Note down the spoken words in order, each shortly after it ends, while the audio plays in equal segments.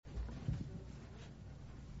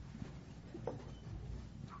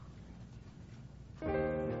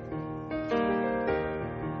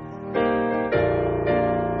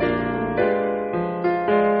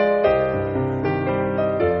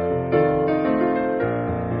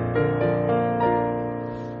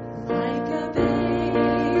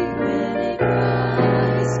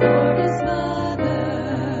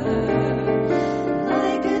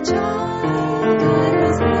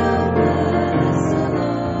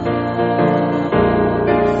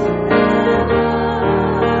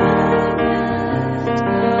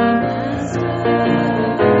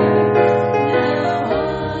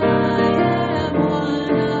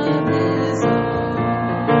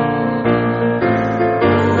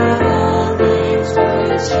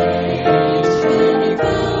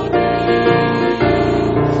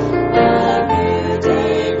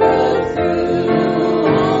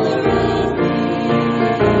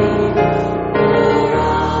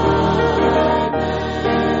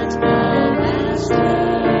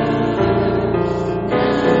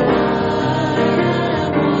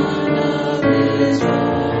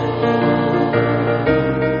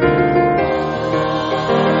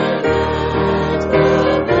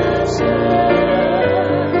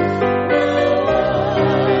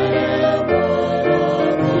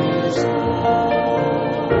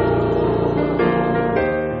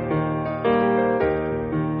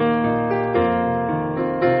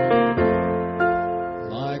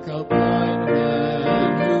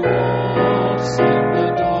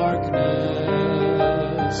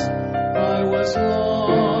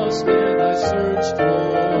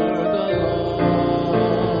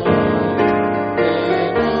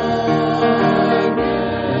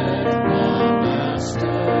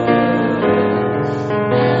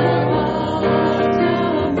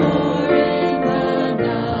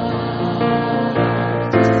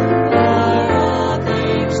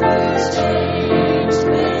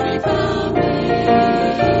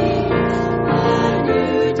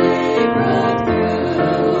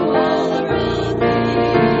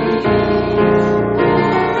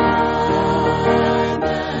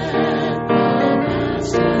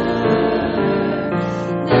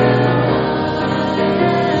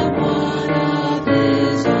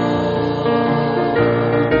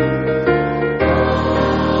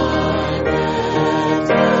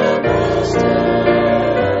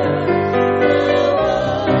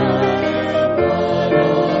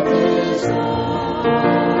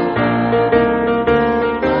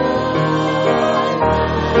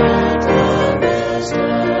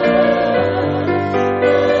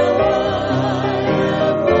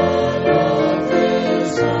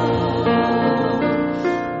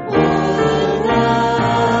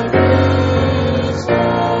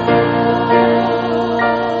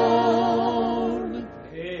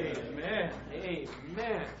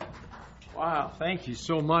Wow, thank you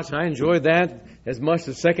so much. I enjoyed that as much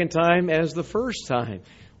the second time as the first time.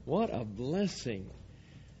 What a blessing.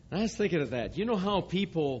 I was thinking of that. You know how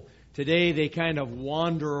people today, they kind of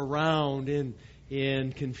wander around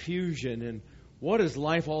in confusion. And what is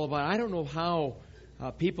life all about? I don't know how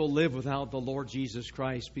people live without the Lord Jesus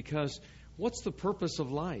Christ, because what's the purpose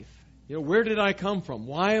of life? You know, where did I come from?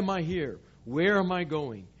 Why am I here? Where am I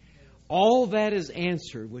going? All that is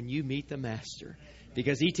answered when you meet the Master,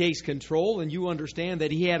 because He takes control, and you understand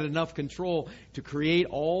that He had enough control to create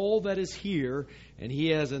all that is here, and He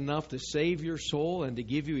has enough to save your soul and to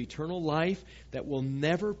give you eternal life that will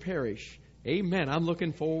never perish. Amen. I'm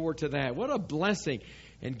looking forward to that. What a blessing.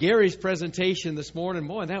 And Gary's presentation this morning,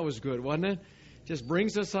 boy, that was good, wasn't it? Just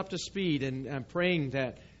brings us up to speed, and I'm praying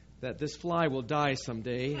that this fly will die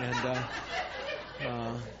someday. And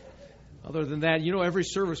other than that, you know, every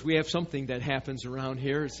service we have something that happens around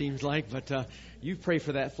here, it seems like. But you pray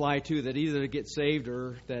for that fly, too, that either it gets saved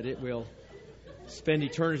or that it will spend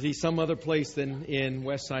eternity some other place than in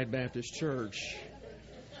Westside Baptist Church.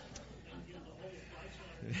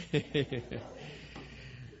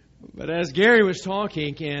 But as Gary was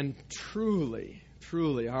talking, and truly,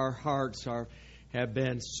 our hearts have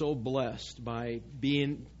been so blessed by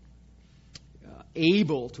being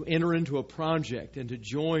able to enter into a project and to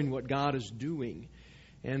join what God is doing.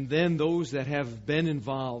 And then those that have been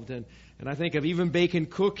involved. And I think of even baking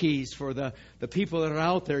cookies for the people that are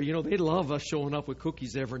out there. You know, they love us showing up with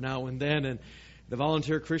cookies every now and then. And the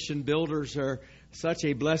volunteer Christian builders are such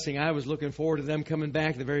a blessing. I was looking forward to them coming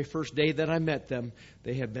back the very first day that I met them.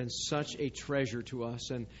 They have been such a treasure to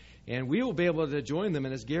us. And we will be able to join them.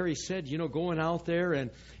 And as Gary said, you know, going out there,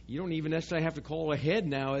 and you don't even necessarily have to call ahead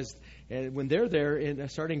now. When they're there,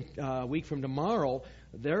 starting a week from tomorrow,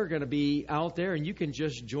 they're going to be out there, and you can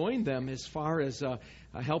just join them as far as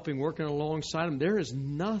helping, working alongside them. There is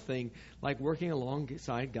nothing like working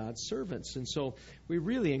alongside God's servants. And so we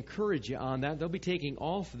really encourage you on that. They'll be taking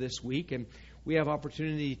off this week, and we have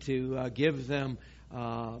opportunity to give them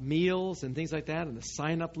meals and things like that, and the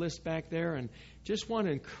sign-up list back there. And just want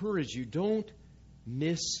to encourage you, don't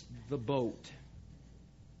miss the boat.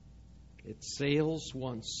 It sails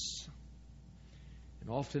once. And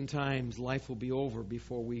oftentimes life will be over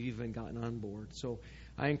before we've even gotten on board. So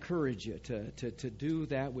I encourage you to do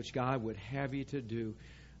that which God would have you to do.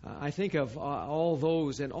 I think of all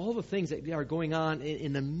those and all the things that are going on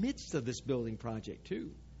in the midst of this building project too.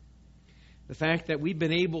 The fact that we've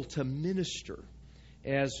been able to minister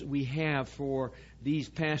as we have for these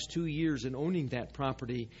past 2 years in owning that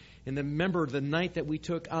property. And remember the night that we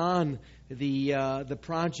took on the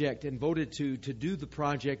project and voted to do the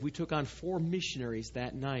project, we took on 4 missionaries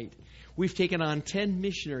that night. We've taken on 10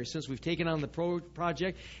 missionaries since we've taken on the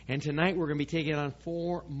project, and tonight we're going to be taking on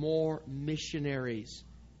 4 more missionaries.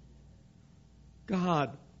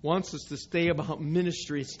 God wants us to stay about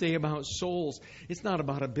ministry, stay about souls. It's not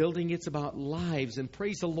about a building, it's about lives. And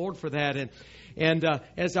praise the Lord for that. And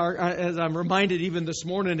as I'm reminded even this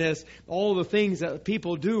morning, as all the things that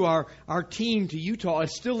people do, our team to Utah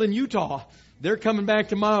is still in Utah. They're coming back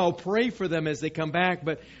tomorrow. Pray for them as they come back.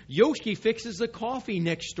 But Yoshi fixes the coffee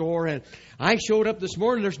next door. And I showed up this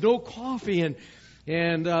morning, there's no coffee.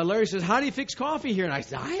 And Larry says, how do you fix coffee here? And I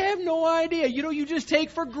said, I have no idea. You know, you just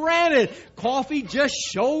take for granted. Coffee just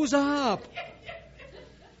shows up.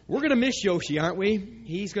 We're going to miss Yoshi, aren't we?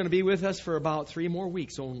 He's going to be with us for about 3 more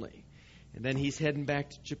weeks only. And then he's heading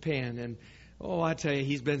back to Japan. And, I tell you,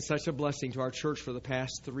 he's been such a blessing to our church for the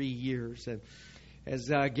past 3 years. And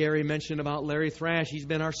as Gary mentioned about Larry Thrash, he's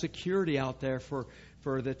been our security out there for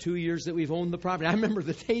the 2 years that we've owned the property. I remember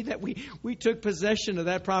the day that we took possession of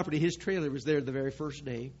that property. His trailer was there the very first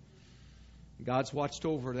day. God's watched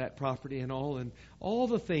over that property and all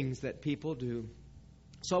the things that people do.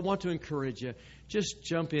 So I want to encourage you, just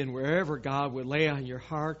jump in wherever God would lay on your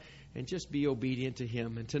heart and just be obedient to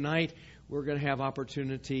Him. And tonight we're going to have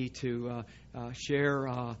opportunity to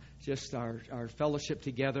share just our fellowship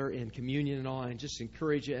together in communion and all, and just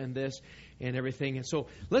encourage you in this and everything. And so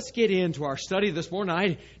let's get into our study this morning.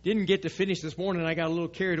 I didn't get to finish this morning. I got a little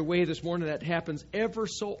carried away this morning. That happens ever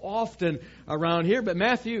so often around here. But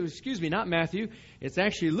not Matthew. It's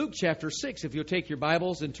actually Luke chapter 6, if you'll take your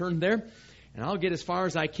Bibles and turn there. And I'll get as far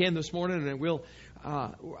as I can this morning, and we'll.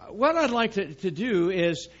 What I'd like to do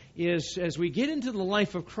is as we get into the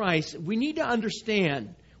life of Christ, we need to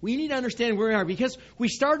understand. We need to understand where we are, because we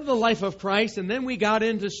started the life of Christ, and then we got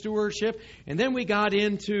into stewardship, and then we got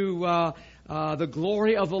into the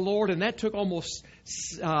glory of the Lord, and that took almost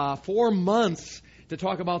 4 months to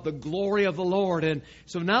talk about the glory of the Lord. And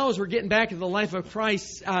so now as we're getting back to the life of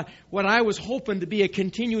Christ, what I was hoping to be a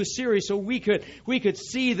continuous series so we could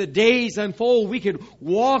see the days unfold. We could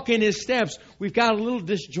walk in His steps. We've got a little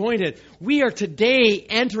disjointed. We are today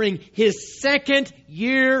entering His second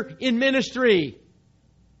year in ministry.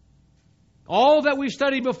 All that we've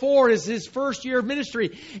studied before is His first year of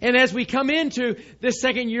ministry. And as we come into this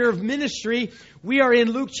second year of ministry, we are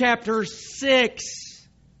in Luke chapter 6.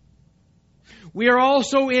 We are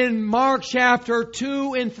also in Mark chapter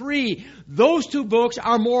 2 and 3. Those two books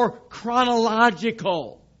are more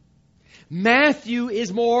chronological. Matthew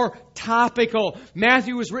is more topical.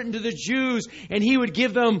 Matthew was written to the Jews, and he would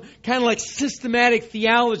give them kind of like systematic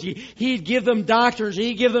theology. He'd give them doctrines,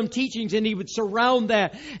 he'd give them teachings, and he would surround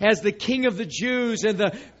that as the King of the Jews and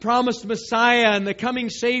the promised Messiah and the coming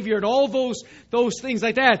Savior and all those things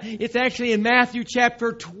like that. It's actually in Matthew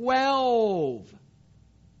chapter 12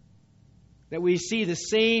 that we see the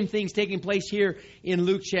same things taking place here in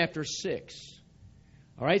Luke chapter 6.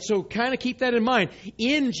 All right, so kind of keep that in mind.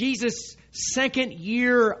 In Jesus' second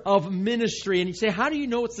year of ministry, and you say, how do you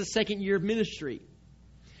know it's the second year of ministry?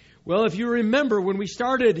 Well, if you remember when we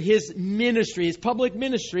started His ministry, His public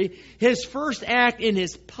ministry, His first act in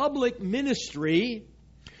His public ministry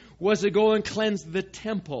was to go and cleanse the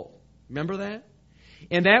temple. Remember that?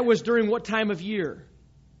 And that was during what time of year?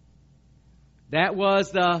 That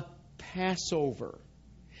was the Passover.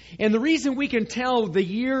 And the reason we can tell the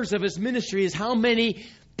years of His ministry is how many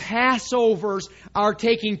Passovers are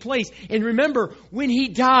taking place. And remember, when He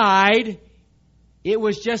died, it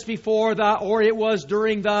was just before it was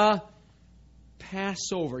during the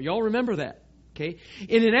Passover. Y'all remember that? Okay?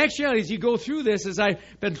 And in actuality, as you go through this, as I've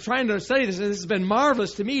been trying to study this, and this has been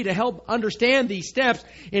marvelous to me to help understand these steps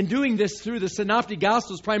in doing this through the Synoptic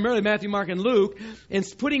Gospels, primarily Matthew, Mark, and Luke, and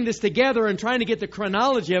putting this together and trying to get the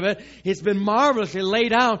chronology of it, it's been marvelously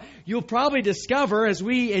laid out. You'll probably discover, and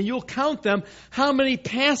you'll count them, how many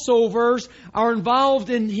Passovers are involved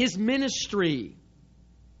in His ministry.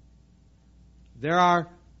 There are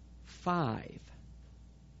 5.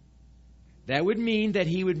 That would mean that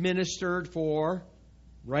He would minister for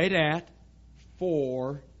right at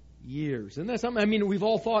 4 years. Isn't that something? I mean, we've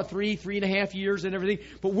all thought 3.5 years and everything,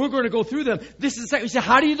 but we're going to go through them. This is the second. You say,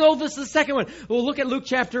 how do you know this is the second one? Well, look at Luke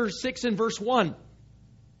chapter 6 and verse 1.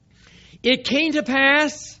 It came to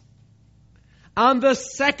pass on the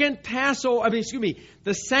second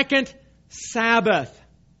the second Sabbath,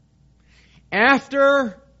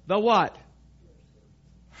 after the what?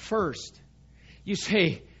 First. You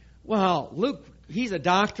say, well, Luke, he's a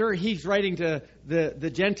doctor. He's writing to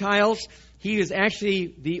the Gentiles. He is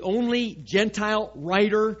actually the only Gentile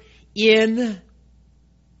writer in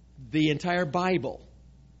the entire Bible.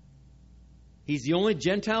 He's the only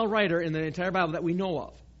Gentile writer in the entire Bible that we know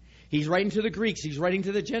of. He's writing to the Greeks. He's writing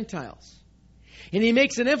to the Gentiles. And he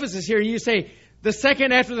makes an emphasis here. And you say, the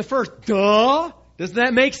second after the first. Duh! Doesn't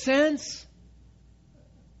that make sense?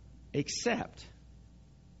 Except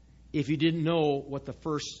if you didn't know what the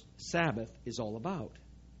first Sabbath is all about.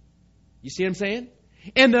 You see what I'm saying?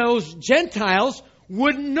 And those Gentiles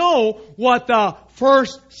wouldn't know what the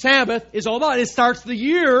first Sabbath is all about. It starts the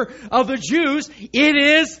year of the Jews. It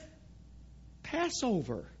is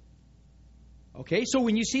Passover. Okay, so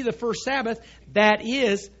when you see the first Sabbath, that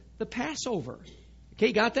is the Passover.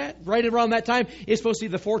 Okay, got that? Right around that time, it's supposed to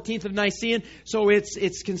be the 14th of Nicaean, so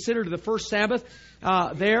it's considered the first Sabbath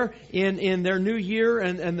there in their new year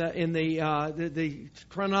and in the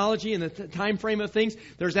chronology and the time frame of things.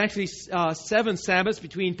 There's actually 7 Sabbaths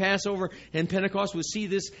between Passover and Pentecost. We'll see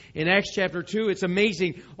this in Acts chapter 2. It's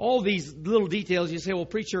amazing. All these little details. You say, well,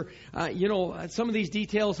 preacher, some of these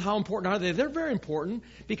details, how important are they? They're very important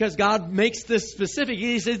because God makes this specific.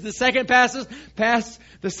 He says the second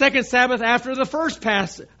the second Sabbath after the first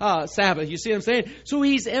Sabbath. You see what I'm saying? So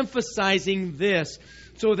He's emphasizing this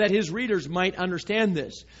so that His readers might understand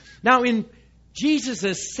this. Now, in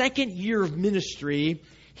Jesus' second year of ministry,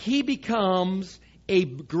 He becomes a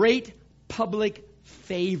great public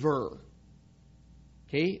favor.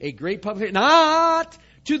 Okay, a great public, not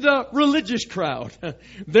to the religious crowd.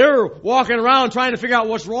 They're walking around trying to figure out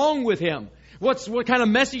what's wrong with Him. What kind of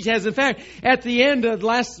message has? In fact, at the end of the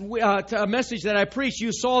last message that I preached,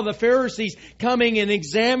 you saw the Pharisees coming and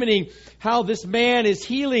examining how this man is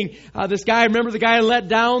healing this guy. Remember the guy let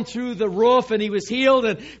down through the roof and he was healed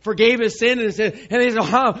and forgave his sin. And they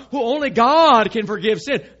said, only God can forgive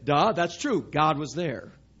sin. Duh, that's true. God was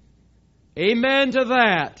there. Amen to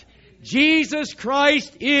that. Jesus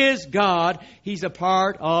Christ is God. He's a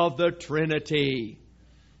part of the Trinity.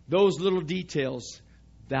 Those little details,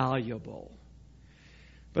 valuable.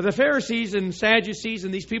 But the Pharisees and Sadducees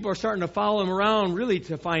and these people are starting to follow him around really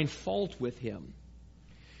to find fault with him.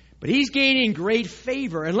 But he's gaining great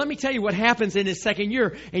favor. And let me tell you what happens in his second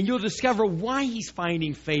year, and you'll discover why he's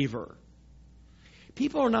finding favor.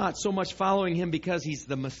 People are not so much following him because he's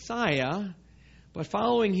the Messiah, but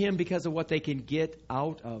following him because of what they can get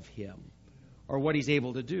out of him or what he's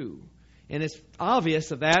able to do. And it's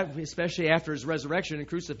obvious of that, especially after his resurrection and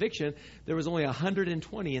crucifixion, there was only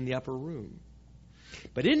 120 in the upper room.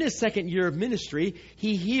 But in his second year of ministry,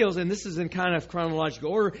 he heals, and this is in kind of chronological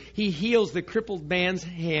order, he heals the crippled man's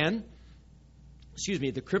hand.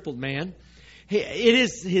 The crippled man. It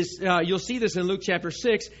is his, you'll see this in Luke chapter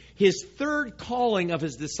 6, his third calling of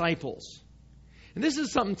his disciples. And this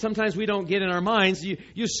is something sometimes we don't get in our minds.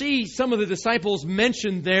 You see some of the disciples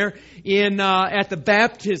mentioned there in at the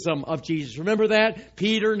baptism of Jesus. Remember that?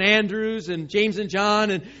 Peter and Andrews and James and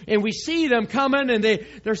John. And we see them coming and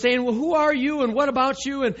they're saying, well, who are you and what about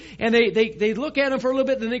you? And they look at him for a little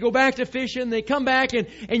bit, then they go back to fishing. They come back and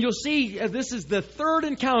you'll see this is the third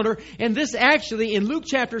encounter. And this actually in Luke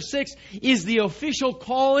chapter 6 is the official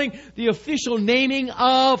calling, the official naming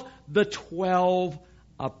of the 12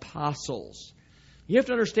 apostles. You have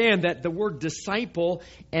to understand that the word disciple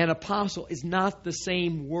and apostle is not the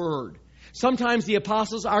same word. Sometimes the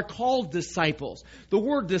apostles are called disciples. The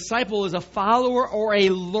word disciple is a follower or a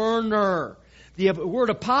learner. The word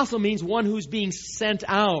apostle means one who's being sent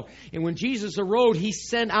out. And when Jesus arose, he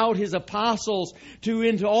sent out his apostles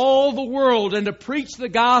into all the world and to preach the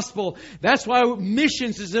gospel. That's why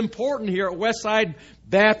missions is important here at Westside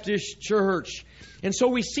Baptist Church. And so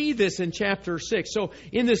we see this in chapter 6. So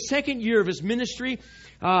in the second year of his ministry,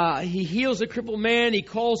 he heals a crippled man. He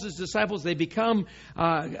calls his disciples. They become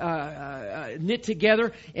knit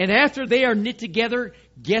together. And after they are knit together,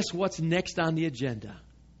 guess what's next on the agenda?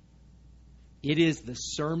 It is the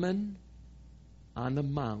Sermon on the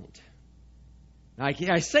Mount.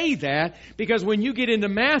 I say that because when you get into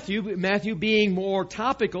Matthew being more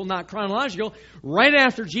topical, not chronological, right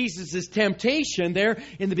after Jesus' temptation there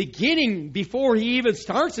in the beginning, before he even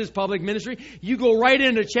starts his public ministry, you go right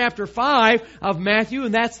into chapter 5 of Matthew,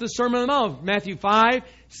 and that's the Sermon on the Mount, Matthew 5,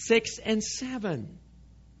 6, and 7.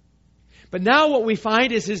 But now what we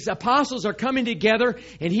find is his apostles are coming together,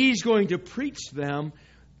 and he's going to preach them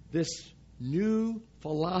this new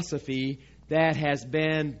philosophy that has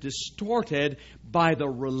been distorted by the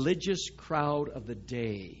religious crowd of the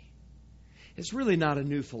day. It's really not a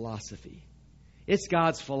new philosophy. It's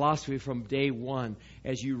God's philosophy from day one,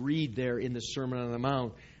 as you read there in the Sermon on the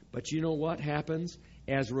Mount. But you know what happens?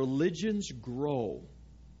 As religions grow,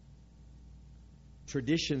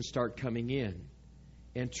 traditions start coming in,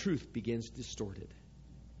 and truth begins distorted.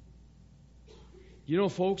 You know,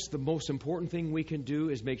 folks, the most important thing we can do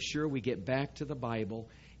is make sure we get back to the Bible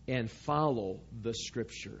and follow the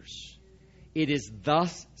Scriptures. It is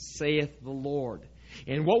thus saith the Lord.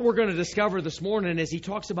 And what we're going to discover this morning as he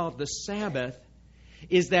talks about the Sabbath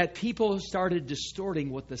is that people started distorting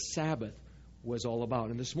what the Sabbath was all about.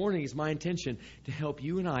 And this morning is my intention to help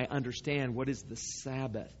you and I understand what is the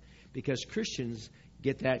Sabbath, because Christians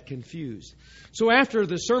get that confused. So after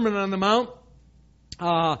the Sermon on the Mount,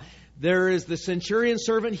 there is the centurion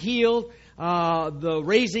servant healed, the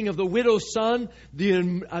raising of the widow's son,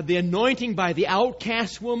 the anointing by the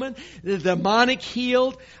outcast woman, the demonic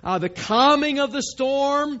healed, the calming of the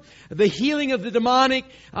storm, the healing of the demonic,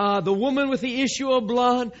 the woman with the issue of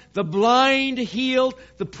blood, the blind healed,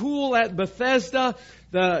 the pool at Bethesda,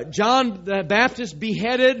 the John the Baptist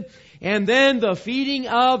beheaded, and then the feeding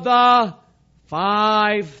of the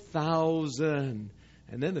 5,000,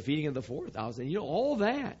 and then the feeding of the 4,000. You know, all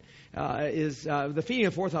that. Is the feeding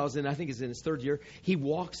of 4,000, I think, is in his third year. He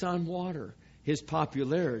walks on water. His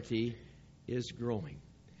popularity is growing.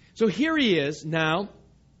 So here he is now,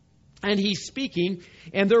 and he's speaking,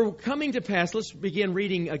 and they're coming to pass. Let's begin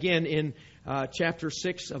reading again in chapter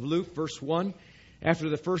 6 of Luke, verse 1, after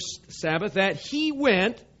the first Sabbath, that he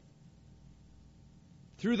went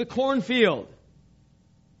through the cornfield,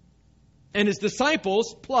 and his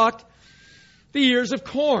disciples plucked the ears of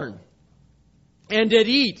corn, and did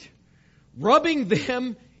eat, rubbing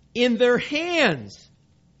them in their hands.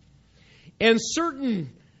 And certain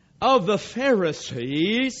of the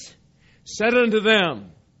Pharisees said unto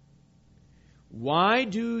them, Why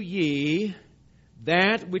do ye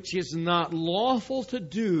that which is not lawful to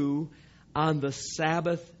do on the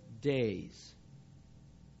Sabbath days?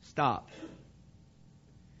 Stop.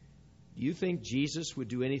 Do you think Jesus would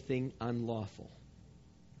do anything unlawful?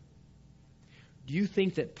 Do you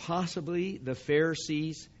think that possibly the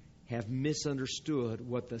Pharisees have misunderstood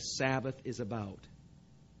what the Sabbath is about?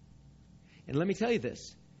 And let me tell you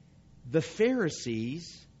this. the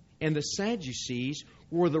Pharisees and the Sadducees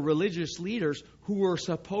were the religious leaders who were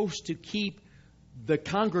supposed to keep the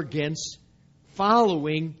congregants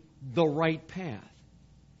following the right path.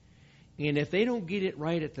 And if they don't get it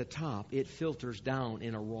right at the top, it filters down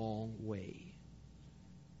in a wrong way.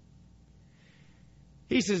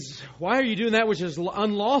 He says, why are you doing that which is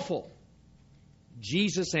unlawful?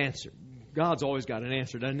 Jesus answered. God's always got an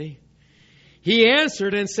answer, doesn't He? He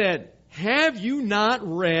answered and said, have you not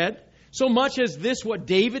read so much as this what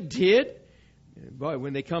David did? Boy,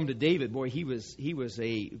 when they come to David, boy, he was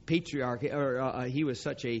a patriarch, or he was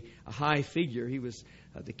such a high figure. He was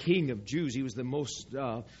the king of Jews. He was the most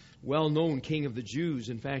well-known king of the Jews.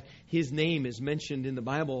 In fact, his name is mentioned in the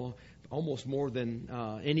Bible almost more than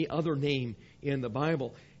any other name in the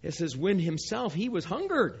Bible. It says, when himself he was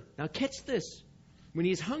hungered. Now catch this. When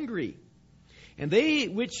he's hungry. And they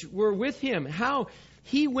which were with him, how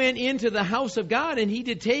he went into the house of God, and he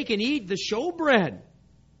did take and eat the showbread,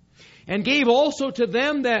 and gave also to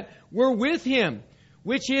them that were with him,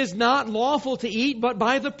 which is not lawful to eat, but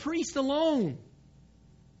by the priest alone.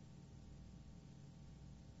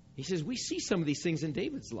 He says, we see some of these things in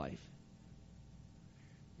David's life.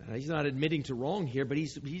 Now, he's not admitting to wrong here, but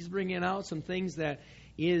he's bringing out some things that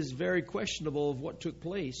is very questionable of what took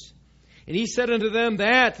place. And he said unto them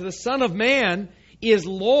that the Son of Man is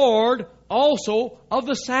Lord also of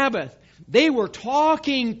the Sabbath. They were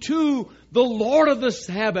talking to the Lord of the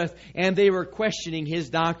Sabbath, and they were questioning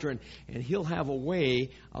His doctrine. And He'll have a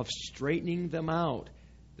way of straightening them out.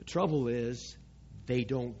 The trouble is, they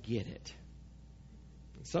don't get it.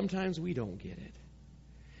 Sometimes we don't get it.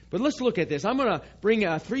 But let's look at this. I'm going to bring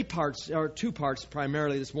two parts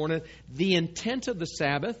primarily this morning. The intent of the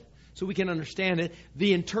Sabbath, so we can understand it,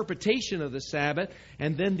 the interpretation of the Sabbath,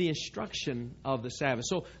 and then the instruction of the Sabbath.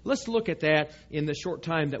 So let's look at that in the short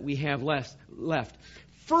time that we have left.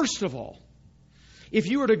 First of all, if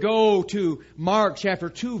you were to go to Mark chapter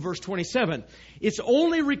 2, verse 27, it's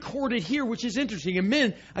only recorded here, which is interesting.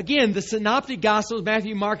 And again, the synoptic gospels,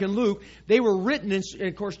 Matthew, Mark, and Luke, they were written, and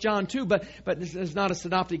of course John too, but this is not a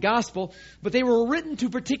synoptic gospel, but they were written to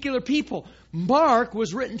particular people. Mark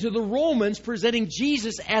was written to the Romans, presenting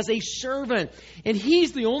Jesus as a servant. And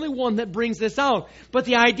he's the only one that brings this out. But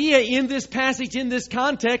the idea in this passage, in this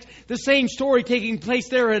context, the same story taking place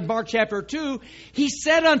there in Mark chapter 2, he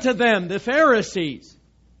said unto them, the Pharisees,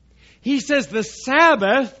 he says the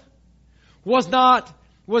Sabbath was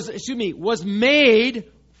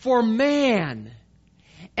made for man,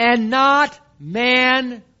 and not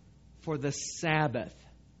man for the Sabbath.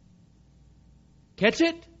 Catch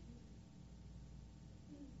it?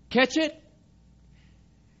 Catch it?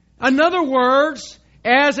 In other words,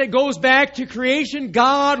 as it goes back to creation,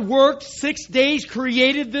 God worked 6 days,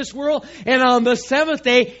 created this world, and on the seventh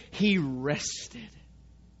day, He rested.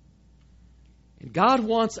 And God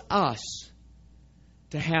wants us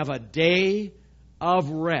to have a day of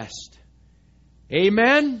rest.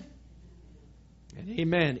 Amen? And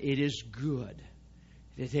amen. It is good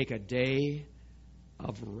to take a day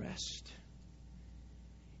of rest.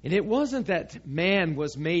 And it wasn't that man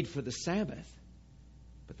was made for the Sabbath,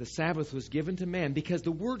 but the Sabbath was given to man, because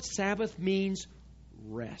the word Sabbath means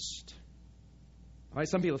rest. All right,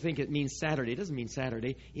 some people think it means Saturday. It doesn't mean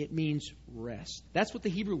Saturday. It means rest. That's what the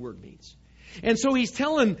Hebrew word means. And so he's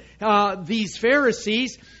telling these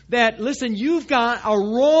Pharisees that, listen, you've got a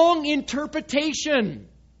wrong interpretation.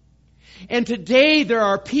 And today, there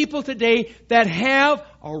are people today that have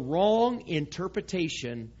a wrong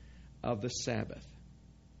interpretation of the Sabbath.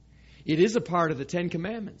 It is a part of the Ten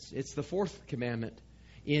Commandments. It's the fourth commandment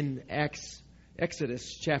in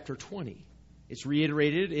Exodus chapter 20. It's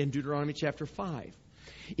reiterated in Deuteronomy chapter 5.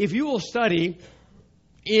 If you will study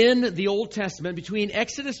in the Old Testament between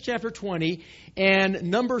Exodus chapter 20 and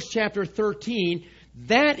Numbers chapter 13,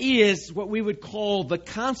 that is what we would call the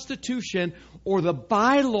Constitution or the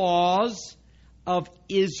bylaws of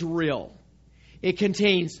Israel. It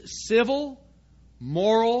contains civil,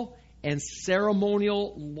 moral, and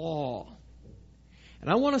ceremonial law. And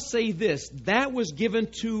I want to say this, that was given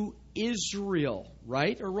to Israel,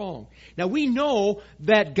 right or wrong? Now we know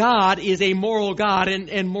that God is a moral God,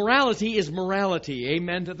 and morality is morality.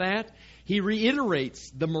 Amen to that? He reiterates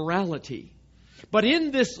the morality. But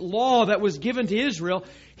in this law that was given to Israel,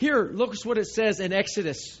 here, look what it says in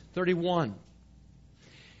Exodus 31.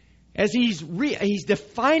 As he's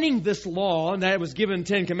defining this law, and that was given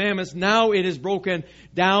 10 commandments, now it is broken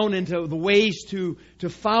down into the ways to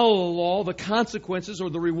follow the law, the consequences or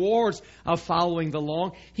the rewards of following the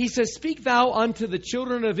law. He says, "Speak thou unto the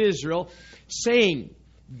children of Israel, saying,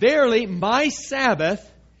 Verily my Sabbath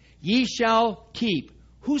ye shall keep."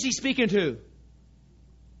 Who's he speaking to?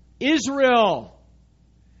 Israel.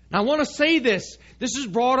 Now, I want to say this. This is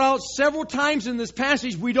brought out several times in this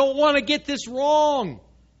passage. We don't want to get this wrong.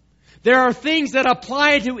 There are things that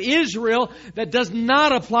apply to Israel that does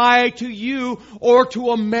not apply to you or to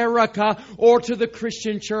America or to the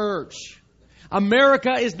Christian church.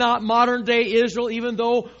 America is not modern day Israel, even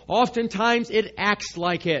though oftentimes it acts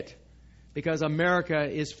like it, because America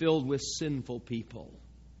is filled with sinful people.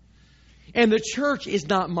 And the church is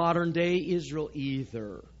not modern day Israel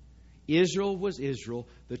either. Israel was Israel.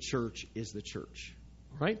 The church is the church.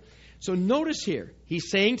 All right? So notice here, he's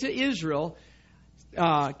saying to Israel,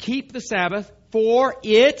 keep the Sabbath, for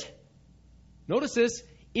it, notice this,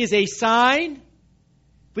 is a sign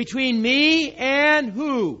between me and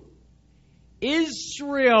who?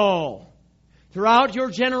 Israel, throughout your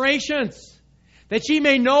generations, that ye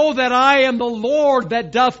may know that I am the Lord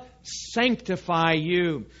that doth sanctify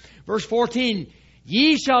you. Verse 14,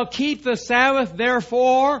 ye shall keep the Sabbath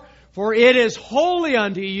therefore, for it is holy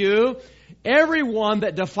unto you. Every one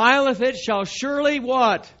that defileth it shall surely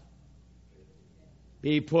what?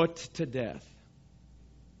 Be put to death.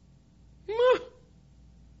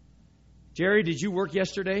 Jerry, did you work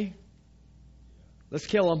yesterday? Let's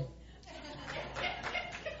kill him.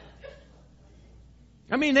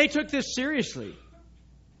 I mean, they took this seriously.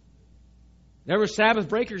 There were Sabbath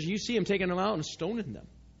breakers. You see them taking them out and stoning them.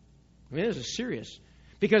 I mean, this is serious.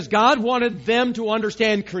 Because God wanted them to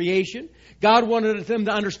understand creation. God wanted them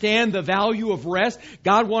to understand the value of rest.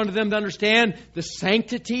 God wanted them to understand the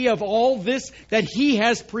sanctity of all this that He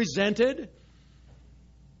has presented.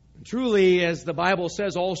 And truly, as the Bible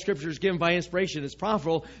says, all Scripture is given by inspiration. It's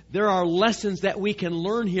profitable. There are lessons that we can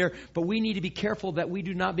learn here, but we need to be careful that we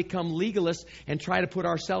do not become legalists and try to put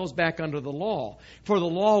ourselves back under the law. For the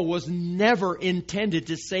law was never intended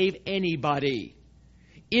to save anybody,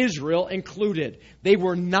 Israel included. They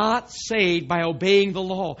were not saved by obeying the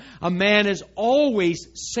law. A man is always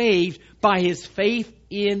saved by his faith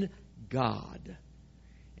in God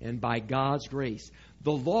and by God's grace.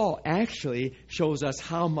 The law actually shows us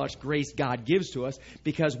how much grace God gives to us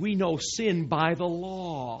because we know sin by the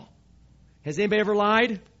law. Has anybody ever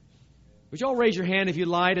lied? Would you all raise your hand if you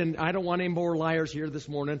lied? And I don't want any more liars here this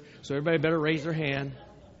morning, so everybody better raise their hand.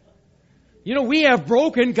 You know, we have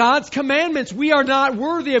broken God's commandments. We are not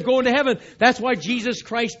worthy of going to heaven. That's why Jesus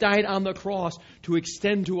Christ died on the cross, to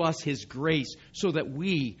extend to us His grace so that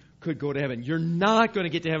we could go to heaven. You're not going to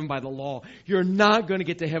get to heaven by the law. You're not going to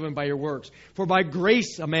get to heaven by your works. For by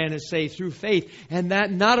grace a man is saved through faith, and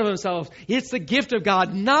that not of himself. It's the gift of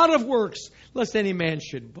God, not of works, lest any man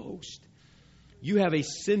should boast. You have a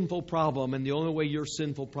sinful problem, and the only way your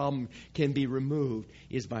sinful problem can be removed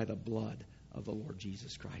is by the blood of the Lord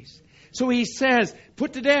Jesus Christ. So he says,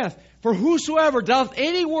 put to death, for whosoever doth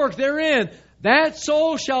any work therein, that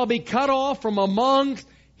soul shall be cut off from among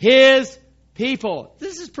his people.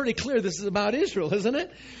 This is pretty clear. This is about Israel, isn't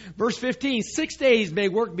it? Verse 15, 6 days may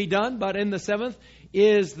work be done, but in the seventh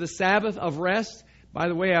is the Sabbath of rest. By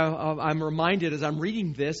the way, I'm reminded as I'm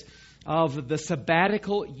reading this of the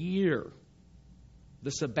sabbatical year.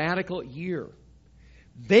 The sabbatical year.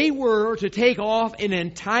 They were to take off an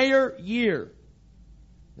entire year.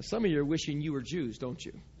 Now, some of you are wishing you were Jews, don't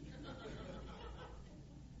you?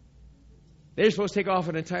 They're supposed to take off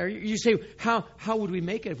an entire year. You say, how would we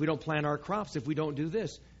make it if we don't plant our crops, if we don't do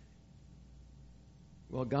this?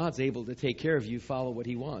 Well, God's able to take care of you, follow what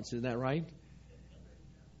He wants. Isn't that right?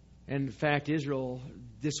 And in fact, Israel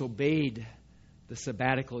disobeyed the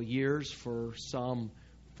sabbatical years for some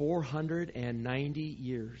 490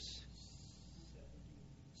 years.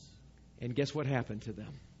 And guess what happened to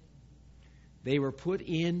them? They were put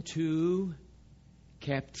into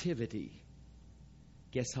captivity.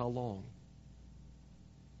 Guess how long?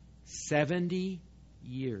 70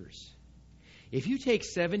 years. If you take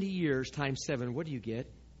 70 years times 7, what do you get?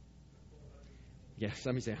 Yes,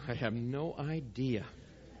 somebody say, I have no idea.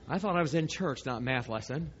 I thought I was in church, not math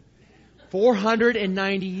lesson.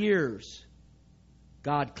 490 years.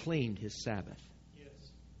 God claimed His Sabbath.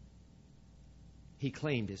 Yes. He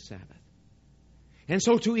claimed His Sabbath. And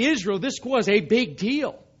so to Israel, this was a big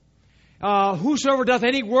deal. Whosoever doth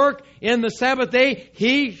any work in the Sabbath day,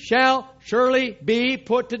 he shall surely be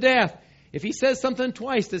put to death. If He says something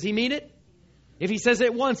twice, does He mean it? If He says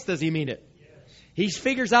it once, does He mean it? Yes. He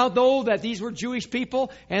figures out, though, that these were Jewish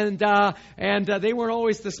people, and they weren't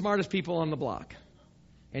always the smartest people on the block.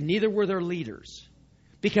 And neither were their leaders,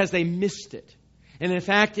 because they missed it. And in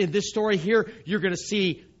fact, in this story here, you're going to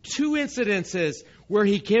see 2 incidences where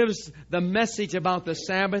He gives the message about the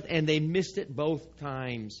Sabbath, and they missed it both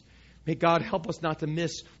times. May God help us not to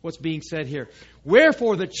miss what's being said here.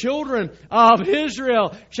 Wherefore the children of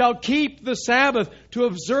Israel shall keep the Sabbath, to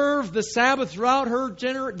observe the Sabbath throughout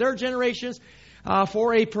their generations,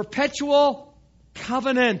 for a perpetual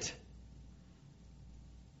covenant.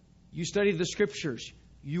 You study the Scriptures,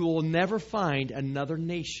 you will never find another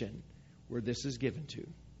nation where this is given to,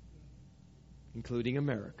 including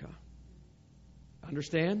America.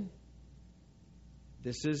 Understand?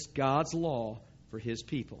 This is God's law for His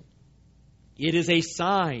people. It is a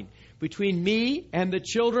sign between me and the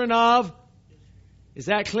children of... Is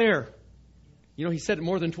that clear? You know, He said it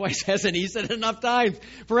more than twice, hasn't He? He said it enough times.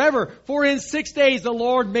 Forever. For in 6 days the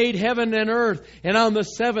Lord made heaven and earth, and on the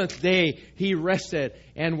seventh day He rested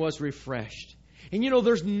and was refreshed. And you know,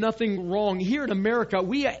 there's nothing wrong. Here in America,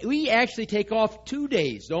 we actually take off 2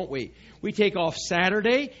 days, don't we? We take off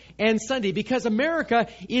Saturday and Sunday because America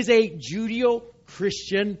is a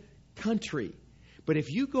Judeo-Christian country. But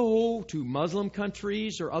if you go to Muslim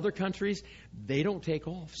countries or other countries, they don't take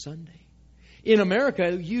off Sunday. In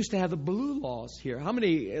America, you used to have the blue laws here. How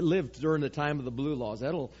many lived during the time of the blue laws?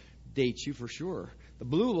 That'll date you for sure. The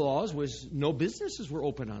blue laws was no businesses were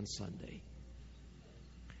open on Sunday.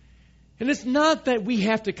 And it's not that we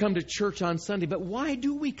have to come to church on Sunday, but why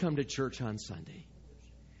do we come to church on Sunday?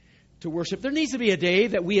 To worship. There needs to be a day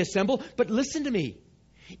that we assemble. But listen to me.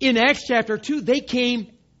 In Acts chapter 2, they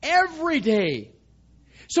came every day.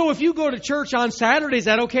 So if you go to church on Saturday, is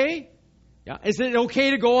that okay? Yeah. Is it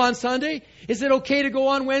okay to go on Sunday? Is it okay to go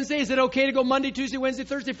on Wednesday? Is it okay to go Monday, Tuesday, Wednesday,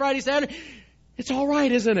 Thursday, Friday, Saturday? It's all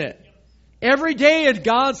right, isn't it? Every day at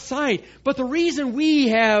God's sight. But the reason we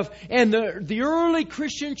have, and the early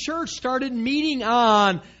Christian church started meeting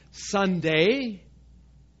on Sunday,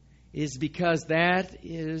 is because that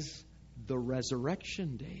is the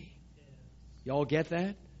resurrection day. Y'all get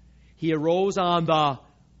that? He arose on the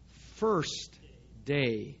first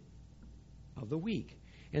day of the week.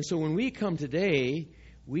 And so when we come today,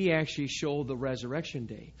 we actually show the resurrection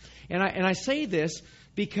day. And I say this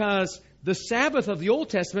because the Sabbath of the Old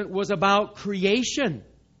Testament was about creation.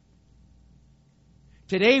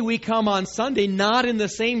 Today we come on Sunday not in the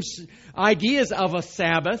same ideas of a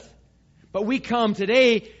Sabbath, but we come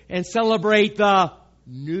today and celebrate the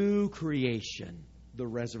new creation, the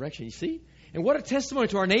resurrection. You see? And what a testimony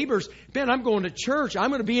to our neighbors. Ben, I'm going to church. I'm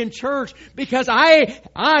going to be in church because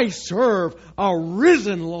I serve a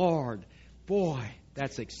risen Lord. Boy,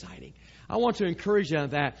 that's exciting. I want to encourage you on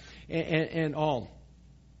that and all.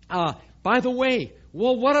 By the way,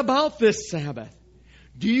 well, what about this Sabbath?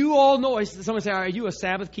 Do you all know? Someone say, are you a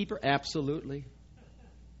Sabbath keeper? Absolutely.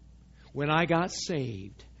 When I got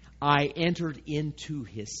saved, I entered into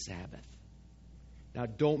His Sabbath. Now,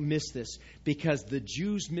 don't miss this, because the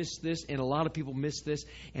Jews miss this, and a lot of people miss this,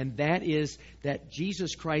 and that is that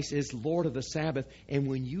Jesus Christ is Lord of the Sabbath, and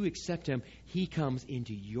when you accept Him, He comes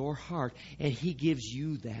into your heart, and He gives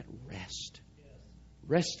you that rest.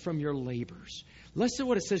 Rest from your labors. Listen to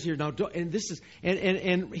what it says here now. And this is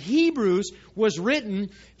and Hebrews was written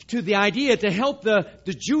to the idea to help the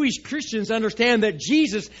Jewish Christians understand that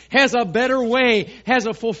Jesus has a better way, has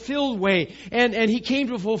a fulfilled way, and He came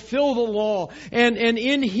to fulfill the law. And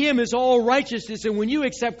in Him is all righteousness. And when you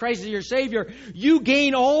accept Christ as your Savior, you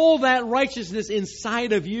gain all that righteousness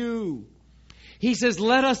inside of you. He says,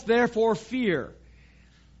 "Let us therefore fear."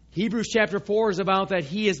 Hebrews chapter 4 is about that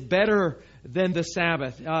He is better than the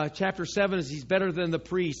Sabbath. Chapter 7 is He's better than the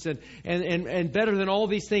priests and better than all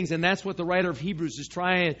these things. And that's what the writer of Hebrews is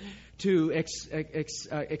trying to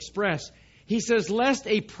express. He says, lest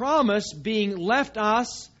a promise being left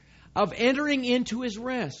us of entering into His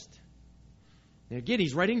rest. And again,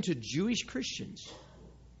 he's writing to Jewish Christians.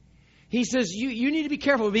 He says, you need to be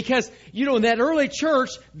careful because, you know, in that early church,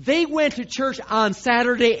 they went to church on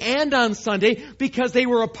Saturday and on Sunday because they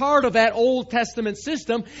were a part of that Old Testament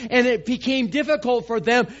system, and it became difficult for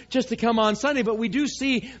them just to come on Sunday. But we do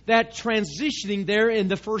see that transitioning there in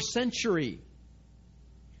the first century.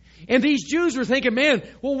 And these Jews were thinking, man,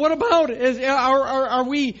 well, what about, are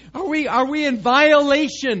we in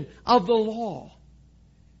violation of the law?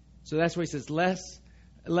 So that's why he says,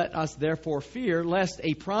 let us therefore fear, lest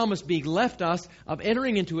a promise being left us of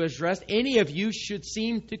entering into His rest, any of you should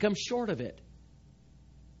seem to come short of it.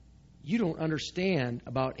 You don't understand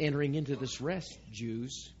about entering into this rest,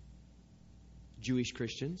 Jews, Jewish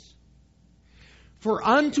Christians. For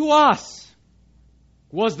unto us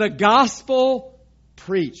was the gospel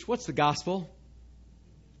preached. What's the gospel?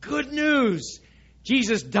 Good news.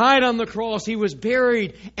 Jesus died on the cross, He was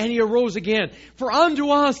buried, and He arose again. For unto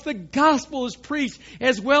us the gospel is preached,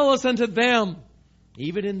 as well as unto them.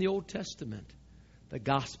 Even in the Old Testament, the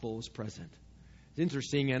gospel is present. It's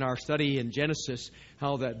interesting in our study in Genesis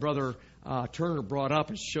how that Brother Turner brought up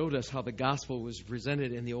and showed us how the gospel was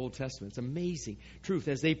presented in the Old Testament. It's amazing truth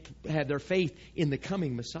as they had their faith in the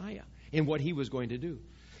coming Messiah and what He was going to do.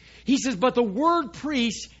 He says, but the word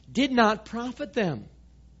preach did not profit them,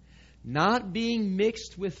 not being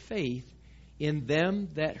mixed with faith in them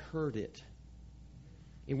that heard it.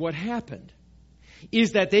 And what happened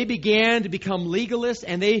is that they began to become legalists,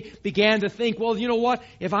 and they began to think, well, you know what?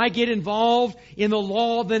 If I get involved in the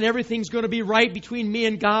law, then everything's going to be right between me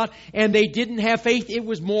and God. And they didn't have faith. It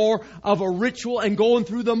was more of a ritual and going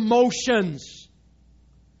through the motions.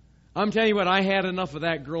 I'm telling you what, I had enough of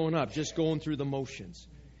that growing up, just going through the motions.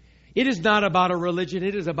 It is not about a religion.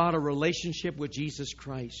 It is about a relationship with Jesus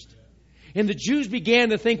Christ. And the Jews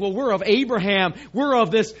began to think, well, we're of Abraham. We're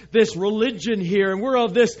of this religion here. And we're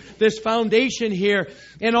of this foundation here.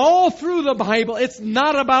 And all through the Bible, it's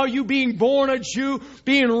not about you being born a Jew,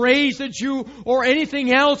 being raised a Jew, or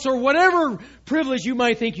anything else, or whatever privilege you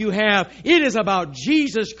might think you have. It is about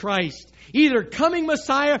Jesus Christ. Either coming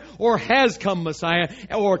Messiah or has come Messiah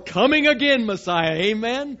or coming again Messiah.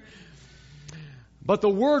 Amen? But the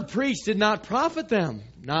word preached did not profit them,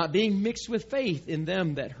 not being mixed with faith in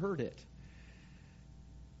them that heard it.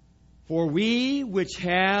 For we which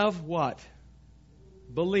have what?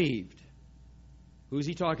 Believed. Who's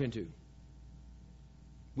he talking to?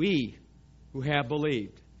 We who have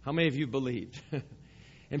believed. How many of you believed?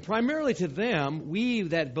 And primarily to them, we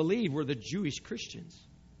that believe were the Jewish Christians.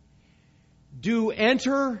 Do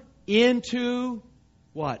enter into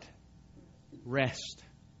what? Rest.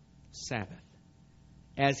 Sabbath.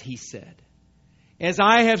 As he said. As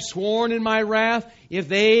I have sworn in my wrath, if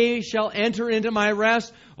they shall enter into my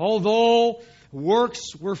rest, although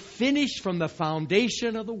works were finished from the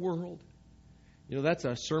foundation of the world. You know, that's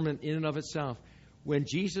a sermon in and of itself. When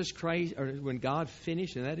Jesus Christ, or when God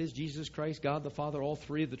finished, and that is Jesus Christ, God the Father, all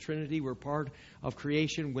three of the Trinity were part of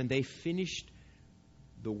creation. When they finished,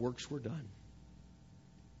 the works were done.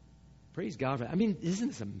 Praise God. I mean, isn't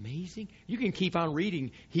this amazing? You can keep on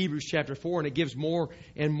reading Hebrews chapter 4, and it gives more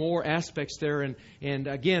and more aspects there. And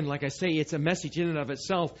again, like I say, it's a message in and of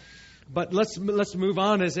itself. But let's move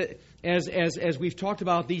on as we've talked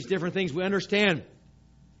about these different things. We understand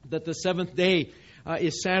that the seventh day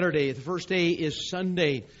is Saturday. The first day is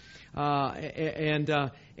Sunday.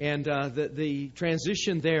 The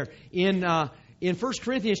transition there in 1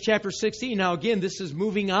 Corinthians chapter 16, now again, this is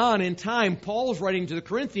moving on in time. Paul's writing to the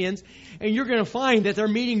Corinthians, and you're going to find that they're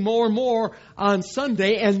meeting more and more on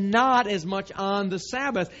Sunday and not as much on the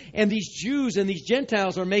Sabbath. And these Jews and these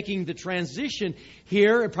Gentiles are making the transition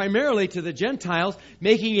here, primarily to the Gentiles,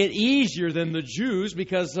 making it easier than the Jews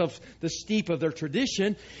because of the steep of their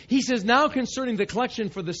tradition. He says, now concerning the collection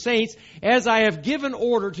for the saints, as I have given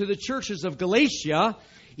order to the churches of Galatia,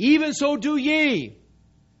 even so do ye.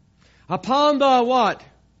 Upon the what?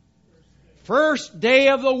 First day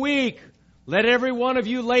of the week. Let every one of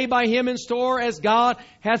you lay by him in store as God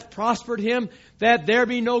hath prospered him, that there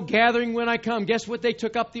be no gathering when I come. Guess what? They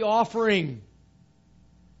took up the offering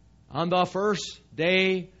on the first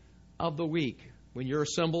day of the week when you're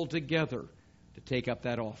assembled together to take up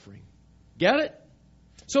that offering. Get it?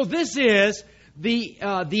 So this is the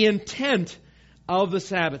intent of the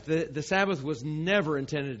Sabbath. The Sabbath was never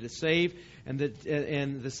intended to save, and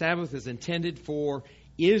the Sabbath is intended for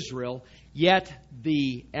Israel. Yet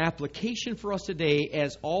the application for us today,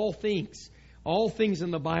 as all things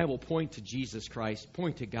in the Bible point to Jesus Christ,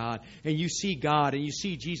 point to God. And you see God and you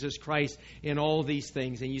see Jesus Christ in all these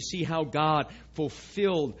things. And you see how God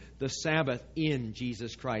fulfilled the Sabbath in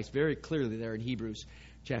Jesus Christ very clearly there in Hebrews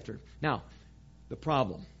chapter. Now, the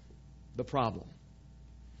problem.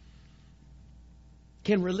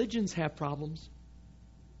 Can religions have problems?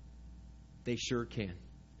 They sure can.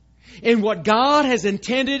 And what God has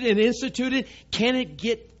intended and instituted, can it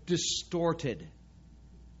get distorted?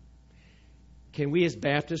 Can we as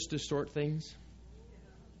Baptists distort things?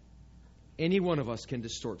 Any one of us can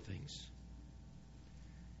distort things.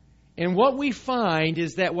 And what we find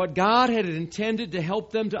is that what God had intended to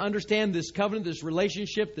help them to understand this covenant, this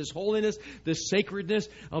relationship, this holiness, this sacredness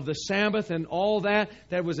of the Sabbath and all that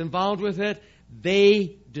was involved with it,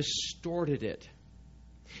 they distorted it.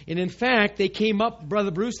 And in fact, they came up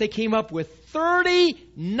with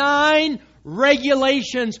 39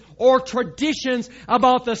 regulations or traditions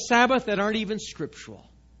about the Sabbath that aren't even scriptural.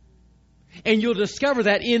 And you'll discover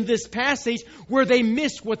that in this passage where they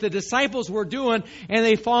missed what the disciples were doing and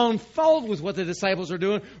they found fault with what the disciples are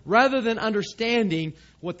doing rather than understanding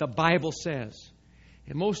what the Bible says.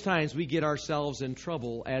 And most times we get ourselves in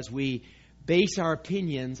trouble as we base our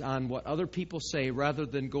opinions on what other people say rather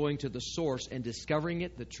than going to the source and discovering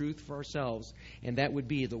the truth for ourselves, and that would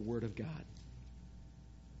be the Word of God.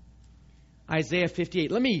 Isaiah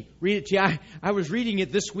 58. Let me read it to you. I was reading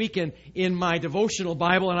it this weekend in my devotional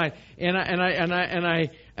Bible, and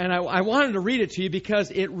I wanted to read it to you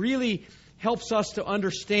because it really helps us to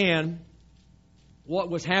understand what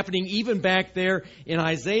was happening even back there in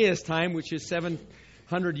Isaiah's time, which is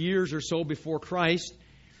 700 years or so before Christ.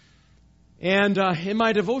 And in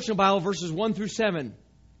my devotional Bible, verses 1 through 7,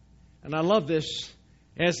 and I love this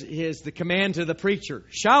as is the command to the preacher.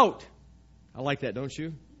 Shout. I like that, don't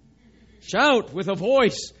you? Shout with a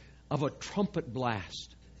voice of a trumpet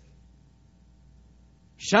blast.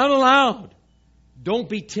 Shout aloud. Don't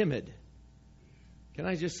be timid. Can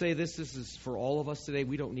I just say this? This is for all of us today.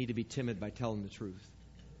 We don't need to be timid by telling the truth.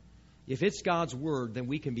 If it's God's Word, then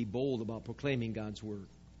we can be bold about proclaiming God's Word.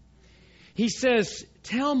 He says,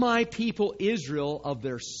 tell my people Israel of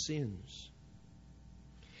their sins.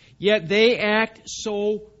 Yet they act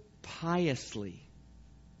so piously.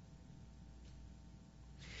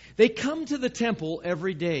 They come to the temple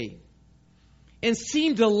every day and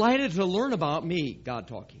seem delighted to learn about me, God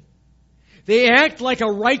talking. They act like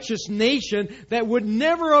a righteous nation that would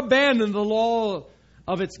never abandon the law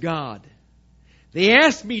of its God. They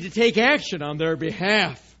ask me to take action on their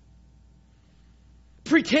behalf,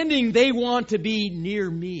 pretending they want to be near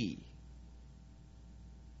me.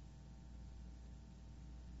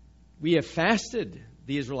 We have fasted,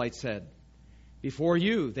 the Israelites said, before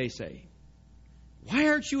you, they say. Why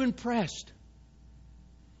aren't you impressed?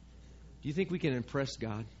 Do you think we can impress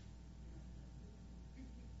God?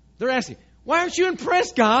 They're asking, why aren't you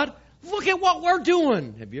impressed, God? Look at what we're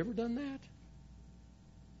doing. Have you ever done that?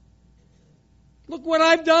 Look what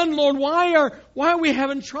I've done, Lord. Why are we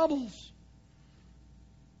having troubles?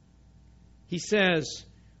 He says,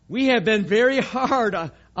 we have been very hard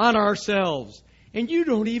on ourselves, and you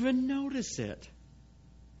don't even notice it.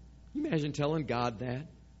 Can you imagine telling God that?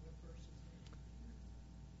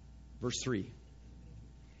 Verse 3.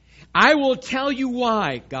 I will tell you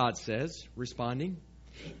why, God says, responding.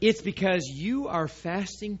 It's because you are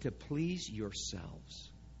fasting to please yourselves.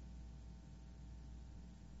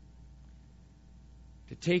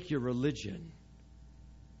 To take your religion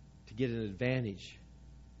to get an advantage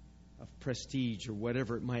of prestige or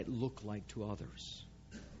whatever it might look like to others.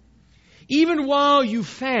 Even while you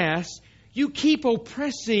fast, you keep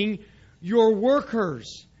oppressing your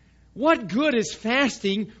workers. What good is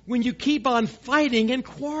fasting when you keep on fighting and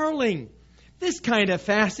quarreling? This kind of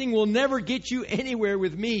fasting will never get you anywhere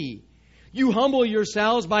with me. You humble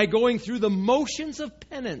yourselves by going through the motions of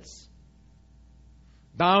penance,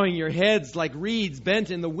 bowing your heads like reeds bent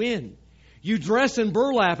in the wind. You dress in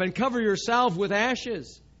burlap and cover yourself with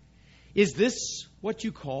ashes. Is this what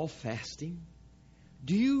you call fasting?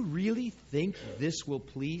 Do you really think this will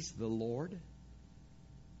please the Lord?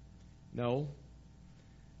 No.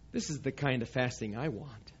 This is the kind of fasting I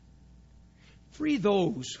want. Free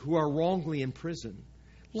those who are wrongly in prison.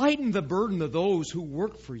 Lighten the burden of those who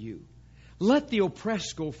work for you. Let the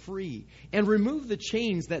oppressed go free and remove the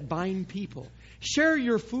chains that bind people. Share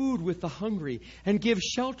your food with the hungry and give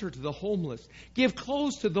shelter to the homeless. Give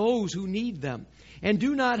clothes to those who need them. And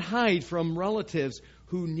do not hide from relatives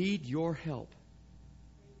who need your help.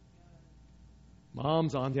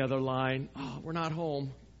 Mom's on the other line. Oh, we're not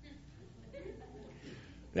home.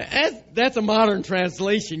 That's a modern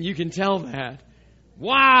translation. You can tell that.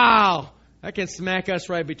 Wow! That can smack us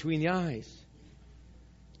right between the eyes.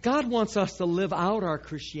 God wants us to live out our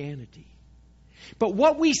Christianity. But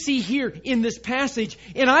what we see here in this passage,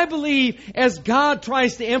 and I believe as God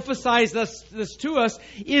tries to emphasize this to us,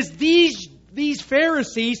 is these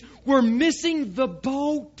Pharisees were missing the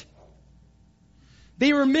boat.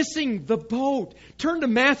 They were missing the boat. Turn to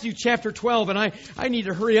Matthew chapter 12, and I need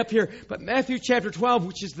to hurry up here. But Matthew chapter 12,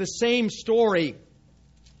 which is the same story.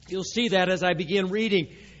 You'll see that as I begin reading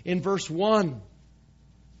in verse 1.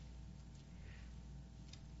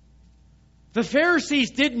 The Pharisees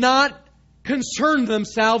did not concern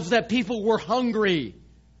themselves that people were hungry.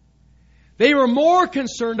 They were more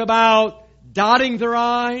concerned about dotting their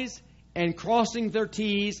I's and crossing their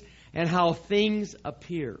T's and how things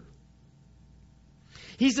appear.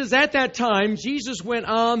 He says, at that time, Jesus went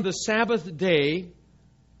on the Sabbath day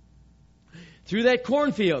through that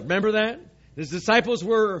cornfield. Remember that? His disciples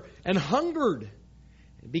were and hungered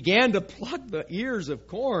and began to pluck the ears of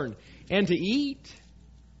corn and to eat.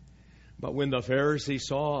 But when the Pharisees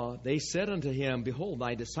saw, they said unto him, Behold,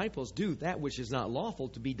 thy disciples do that which is not lawful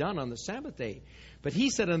to be done on the Sabbath day. But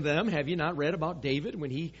he said unto them, Have you not read about David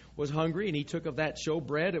when he was hungry and he took of that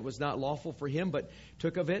showbread? It was not lawful for him, but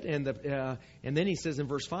took of it. And then he says in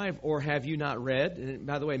verse 5, Or have you not read? And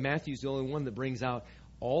by the way, Matthew's the only one that brings out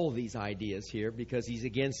all of these ideas here because he's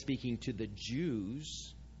again speaking to the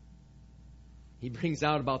Jews. He brings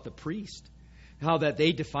out about the priest, how that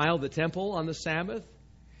they defiled the temple on the Sabbath.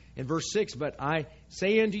 In verse 6, But I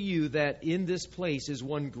say unto you that in this place is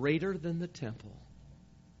one greater than the temple.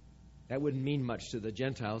 That wouldn't mean much to the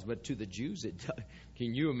Gentiles, but to the Jews it does.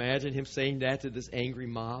 Can you imagine him saying that to this angry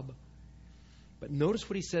mob? But notice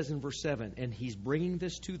what he says in verse 7, and he's bringing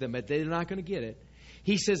this to them, but they're not going to get it.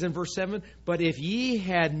 He says in verse 7, But if ye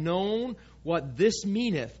had known what this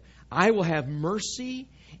meaneth, I will have mercy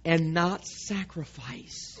and not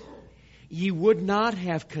sacrifice, ye would not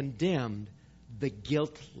have condemned the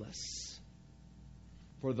guiltless.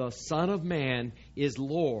 For the Son of Man is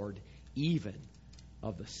Lord even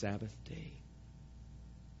of the Sabbath day.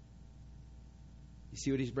 You see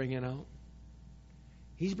what he's bringing out?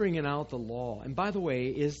 He's bringing out the law. And by the way,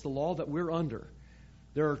 is the law that we're under.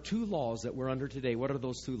 There are two laws that we're under today. What are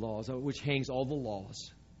those two laws? Which hangs all the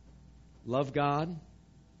laws. Love God,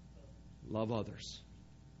 love others.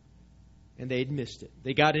 And they had missed it.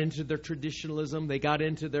 They got into their traditionalism. They got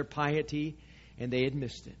into their piety. And they had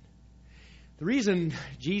missed it. The reason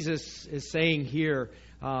Jesus is saying here,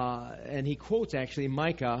 and he quotes actually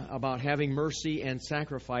Micah about having mercy and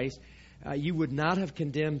sacrifice, you would not have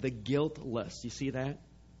condemned the guiltless. You see that?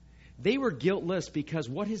 They were guiltless because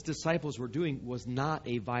what his disciples were doing was not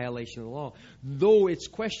a violation of the law. Though it's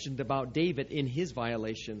questioned about David in his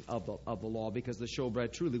violation of the law because the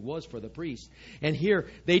showbread truly was for the priest. And here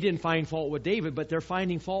they didn't find fault with David, but they're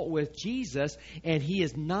finding fault with Jesus, and he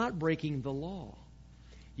is not breaking the law.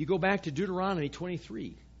 You go back to Deuteronomy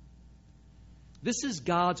 23. This is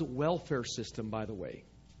God's welfare system, by the way.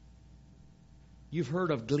 You've heard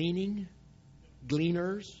of gleaning,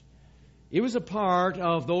 gleaners. It was a part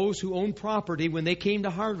of those who owned property when they came to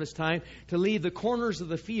harvest time to leave the corners of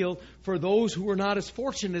the field for those who were not as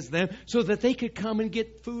fortunate as them so that they could come and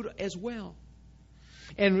get food as well.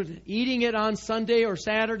 And eating it on Sunday or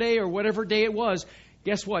Saturday or whatever day it was,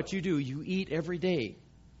 guess what you do? You eat every day.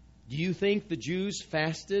 Do you think the Jews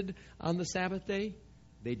fasted on the Sabbath day?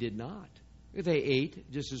 They did not. They ate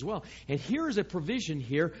just as well. And here is a provision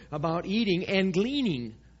here about eating and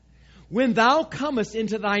gleaning. When thou comest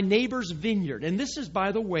into thy neighbor's vineyard. And this is,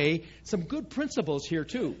 by the way, some good principles here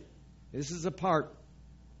too. This is a part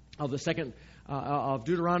of the second of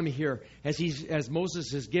Deuteronomy here. As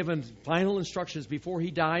Moses has given final instructions before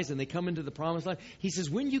he dies and they come into the promised land. He says,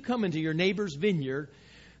 when you come into your neighbor's vineyard,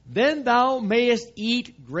 then thou mayest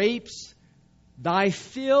eat grapes, thy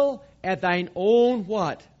fill at thine own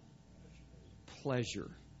what?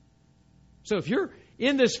 Pleasure. So if you're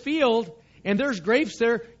in this field and there's grapes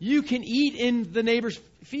there, you can eat in the neighbor's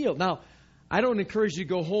field. Now, I don't encourage you to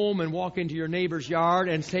go home and walk into your neighbor's yard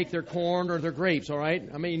and take their corn or their grapes, all right?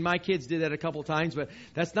 I mean, my kids did that a couple times, but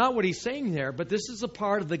that's not what he's saying there. But this is a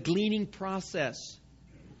part of the gleaning process.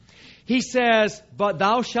 He says, but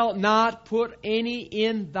thou shalt not put any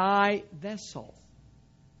in thy vessel.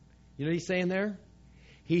 You know what he's saying there?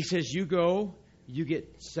 He says, you go, you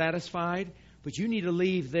get satisfied, but you need to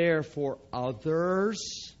leave there for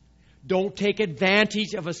others. Don't take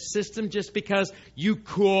advantage of a system just because you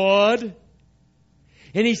could.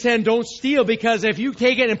 And he said, don't steal, because if you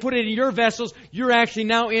take it and put it in your vessels, you're actually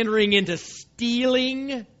now entering into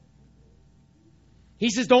stealing. He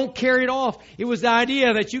says, don't carry it off. It was the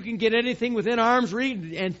idea that you can get anything within arm's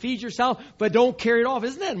reach and feed yourself, but don't carry it off.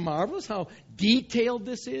 Isn't that marvelous how detailed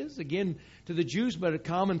this is? Again, to the Jews, but a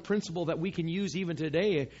common principle that we can use even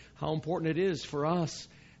today, how important it is for us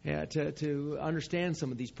to understand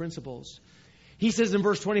some of these principles. He says in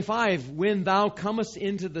verse 25, when thou comest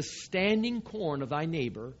into the standing corn of thy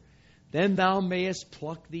neighbor, then thou mayest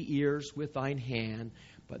pluck the ears with thine hand,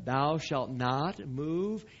 but thou shalt not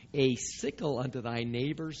move a sickle unto thy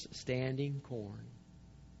neighbor's standing corn.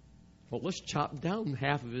 Well, let's chop down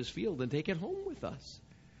half of his field and take it home with us.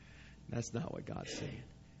 That's not what God's saying.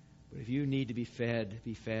 But if you need to be fed,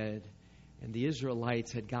 be fed. And the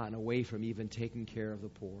Israelites had gotten away from even taking care of the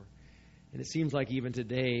poor. And it seems like even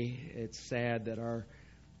today, it's sad that our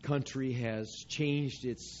country has changed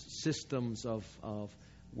its systems of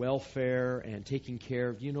welfare and taking care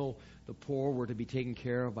of, the poor were to be taken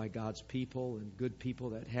care of by God's people and good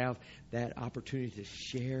people that have that opportunity to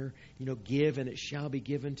share. Give and it shall be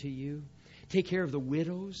given to you. Take care of the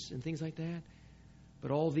widows and things like that. But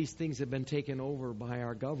all these things have been taken over by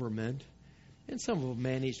our government. And some of them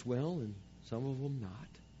managed well, and some of them not.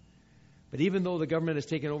 But even though the government has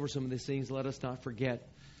taken over some of these things, let us not forget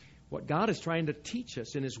what God is trying to teach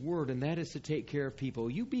us in His Word, and that is to take care of people.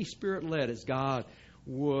 You be Spirit-led as God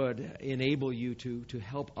would enable you to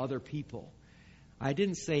help other people. I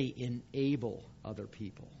didn't say enable other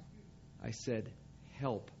people. I said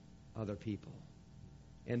help other people.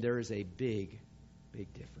 And there is a big,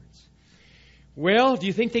 big difference. Well, do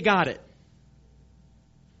you think they got it?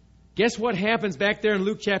 Guess what happens back there in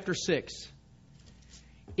Luke chapter 6?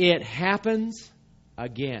 It happens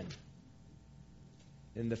again.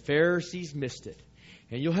 And the Pharisees missed it.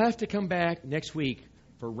 And you'll have to come back next week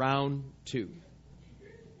for round 2.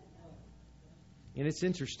 And it's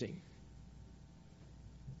interesting.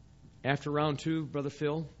 After round 2, Brother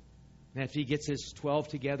Phil, after he gets his 12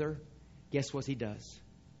 together, guess what he does?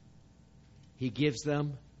 He gives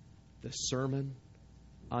them the Sermon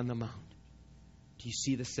on the Mount. Do you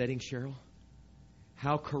see the setting, Cheryl?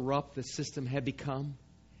 How corrupt the system had become.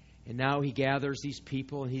 And now he gathers these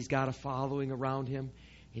people, and he's got a following around him,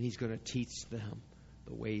 and he's going to teach them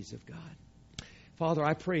the ways of God. Father,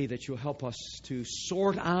 I pray that you'll help us to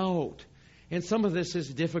sort out. And some of this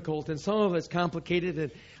is difficult, and some of it's complicated,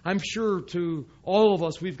 and I'm sure to all of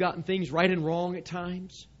us we've gotten things right and wrong at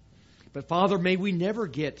times. But Father, may we never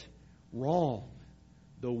get wrong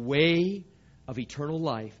the way of eternal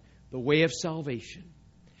life, the way of salvation.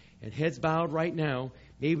 And heads bowed right now,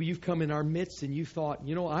 maybe you've come in our midst and you thought,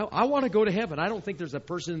 I want to go to heaven. I don't think there's a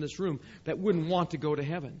person in this room that wouldn't want to go to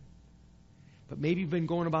heaven. But maybe you've been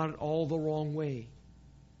going about it all the wrong way.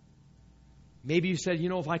 Maybe you said,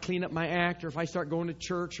 if I clean up my act, or if I start going to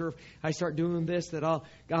church, or if I start doing this, that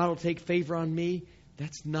God will take favor on me.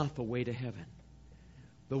 That's not the way to heaven.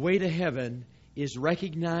 The way to heaven is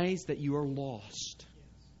recognize that you are lost.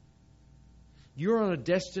 You're on a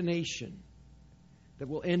destination that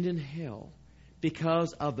will end in hell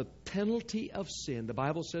because of the penalty of sin. The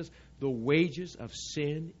Bible says the wages of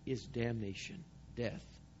sin is damnation, death.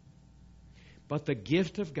 But the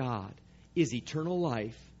gift of God is eternal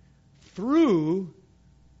life through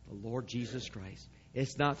the Lord Jesus Christ.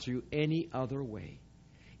 It's not through any other way.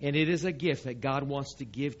 And it is a gift that God wants to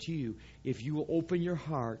give to you if you will open your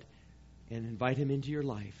heart and invite Him into your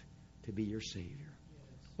life to be your Savior.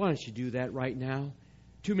 Why don't you do that right now?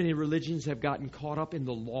 Too many religions have gotten caught up in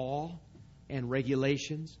the law and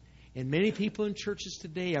regulations. And many people in churches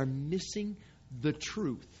today are missing the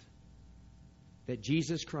truth that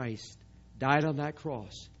Jesus Christ died on that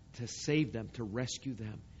cross to save them, to rescue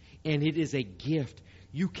them. And it is a gift.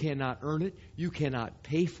 You cannot earn it. You cannot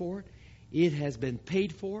pay for it. It has been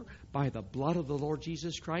paid for by the blood of the Lord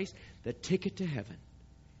Jesus Christ, the ticket to heaven.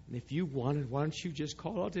 And if you want it, why don't you just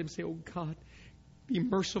call out to Him and say, "Oh God, be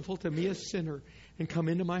merciful to me, a sinner, and come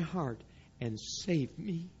into my heart and save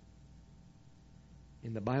me."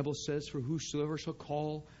 And the Bible says, "For whosoever shall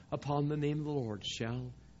call upon the name of the Lord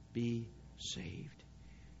shall be saved."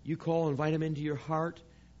 You call, invite Him into your heart,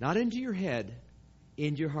 not into your head,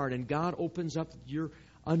 into your heart. And God opens up your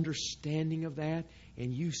understanding of that,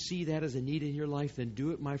 and you see that as a need in your life, then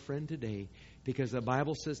do it, my friend, today. Because the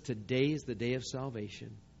Bible says today is the day of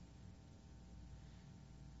salvation.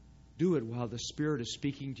 Do it while the Spirit is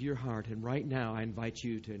speaking to your heart. And right now, I invite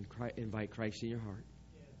you to invite Christ in your heart.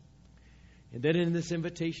 And then in this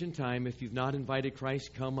invitation time, if you've not invited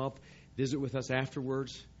Christ, come up, visit with us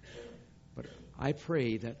afterwards. But I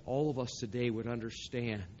pray that all of us today would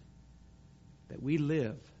understand that we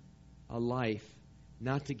live a life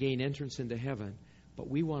not to gain entrance into heaven, but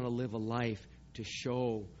we want to live a life to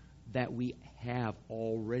show that we have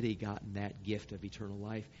already gotten that gift of eternal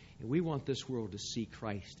life. And we want this world to see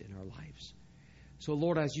Christ in our lives. So,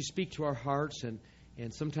 Lord, as you speak to our hearts, and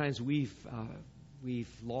sometimes we've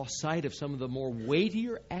lost sight of some of the more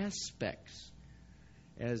weightier aspects,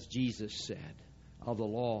 as Jesus said, of the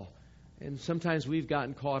law. And sometimes we've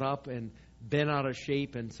gotten caught up and been out of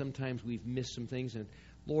shape, and sometimes we've missed some things. And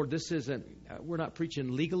Lord, we're not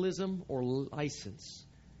preaching legalism or license.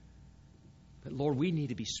 But Lord, we need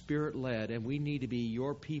to be Spirit-led, and we need to be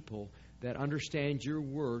your people that understand your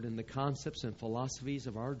word and the concepts and philosophies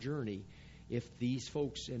of our journey. If these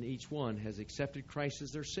folks, and each one, has accepted Christ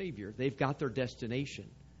as their Savior, they've got their destination.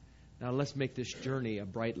 Now let's make this journey a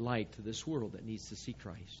bright light to this world that needs to see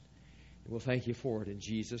Christ. And we'll thank you for it in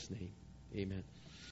Jesus' name. Amen.